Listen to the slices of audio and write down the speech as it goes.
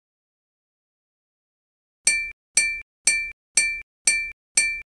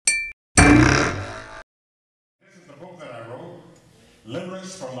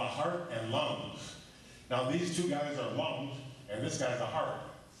Limericks from the heart and lungs. Now these two guys are lungs, and this guy's a heart.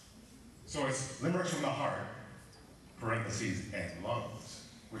 So it's limericks from the heart, parentheses, and lungs,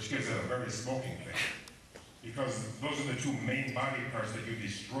 which gives it a very smoking thing. Because those are the two main body parts that you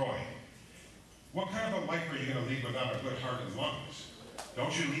destroy. What kind of a life are you going to lead without a good heart and lungs?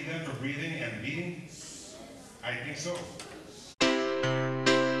 Don't you need them for breathing and beating? I think so.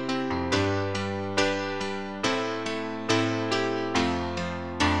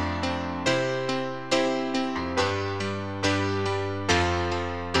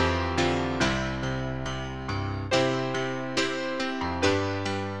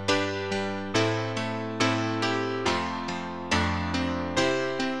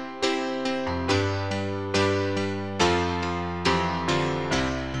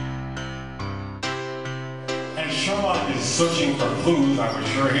 Sherlock is searching for clues. I would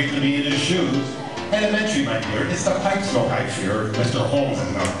sure hate to be in his shoes. Elementary, my dear, it's the pipe smoke I fear Mr. Holmes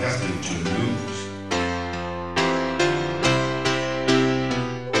is now destined to lose.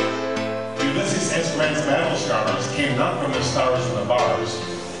 Ulysses S. Grant's battle scars came not from the stars and the bars.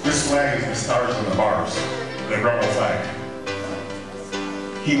 This flag is the stars and the bars, the rebel flag.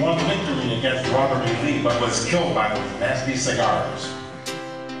 He won victory against Robert E. Lee, but was killed by those nasty cigars.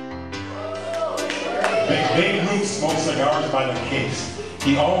 Babe Ruth smoked cigars by the case.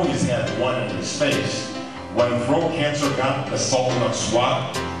 He always had one in his face. When throat cancer got the Sultan of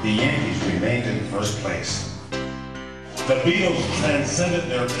Swat, the Yankees remained in first place. The Beatles transcended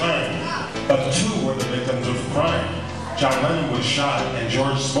their time, but two were the victims of crime. John Lennon was shot and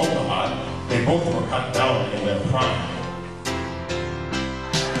George smoked a lot. They both were cut down in their prime.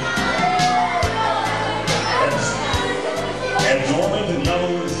 As dormant and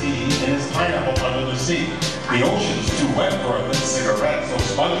yellow as he in his pineapple under the sea. The ocean's too wet for a lit cigarette, so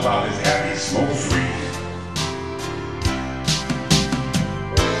SpongeBob is happy smoke-free.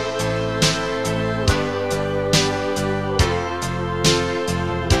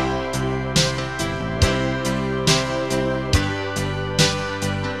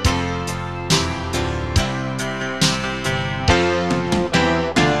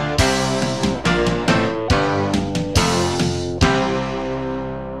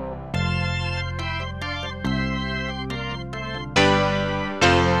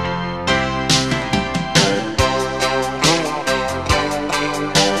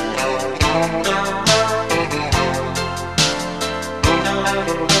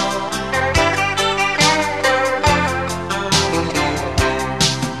 No.